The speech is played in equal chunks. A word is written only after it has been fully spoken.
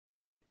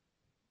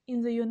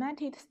In the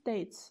United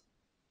States,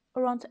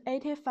 around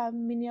 85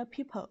 million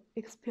people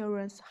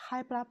experience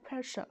high blood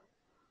pressure,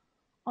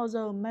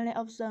 although many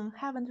of them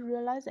haven't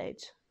realized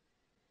it.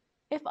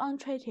 If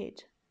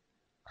untreated,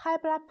 high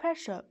blood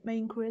pressure may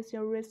increase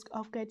your risk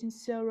of getting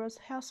serious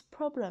health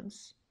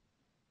problems,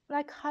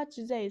 like heart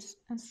disease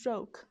and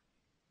stroke.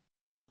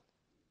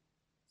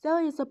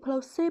 There is a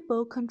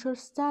placebo-controlled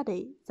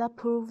study that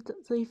proved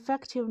the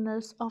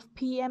effectiveness of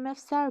PEMF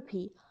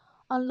therapy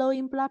on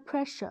lowering blood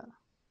pressure.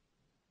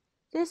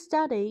 This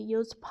study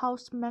used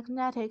pulsed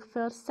magnetic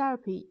field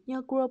therapy in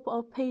a group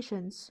of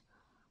patients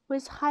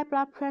with high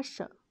blood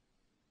pressure.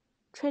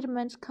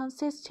 Treatment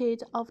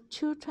consisted of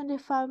 2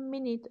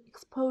 25-minute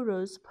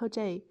exposures per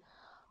day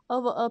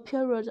over a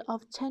period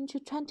of 10 to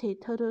 20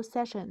 total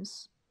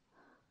sessions.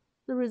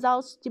 The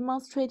results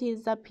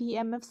demonstrated that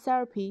PEMF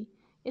therapy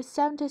is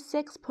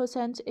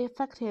 76%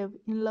 effective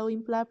in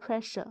lowering blood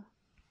pressure.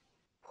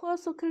 Poor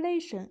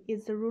circulation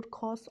is the root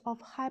cause of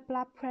high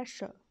blood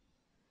pressure,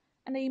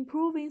 and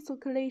improving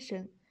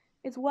circulation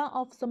is one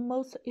of the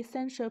most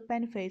essential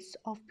benefits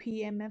of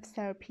PEMF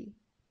therapy.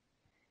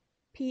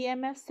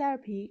 PEMF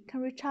therapy can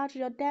recharge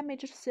your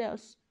damaged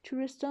cells to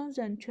restore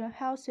them to a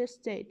healthy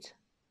state.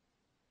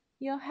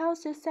 In a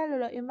healthy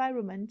cellular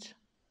environment,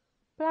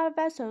 blood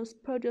vessels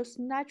produce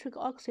nitric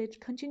oxide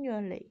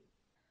continually.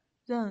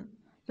 Then,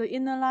 the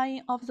inner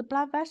lining of the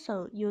blood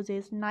vessel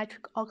uses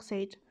nitric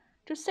oxide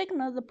to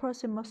signal the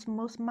proximal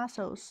smooth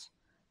muscles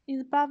in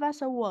the blood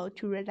vessel wall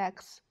to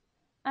relax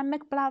and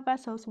make blood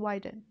vessels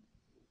widen.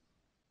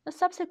 The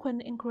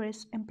subsequent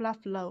increase in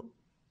blood flow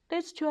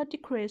leads to a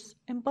decrease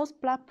in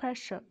both blood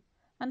pressure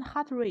and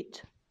heart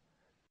rate.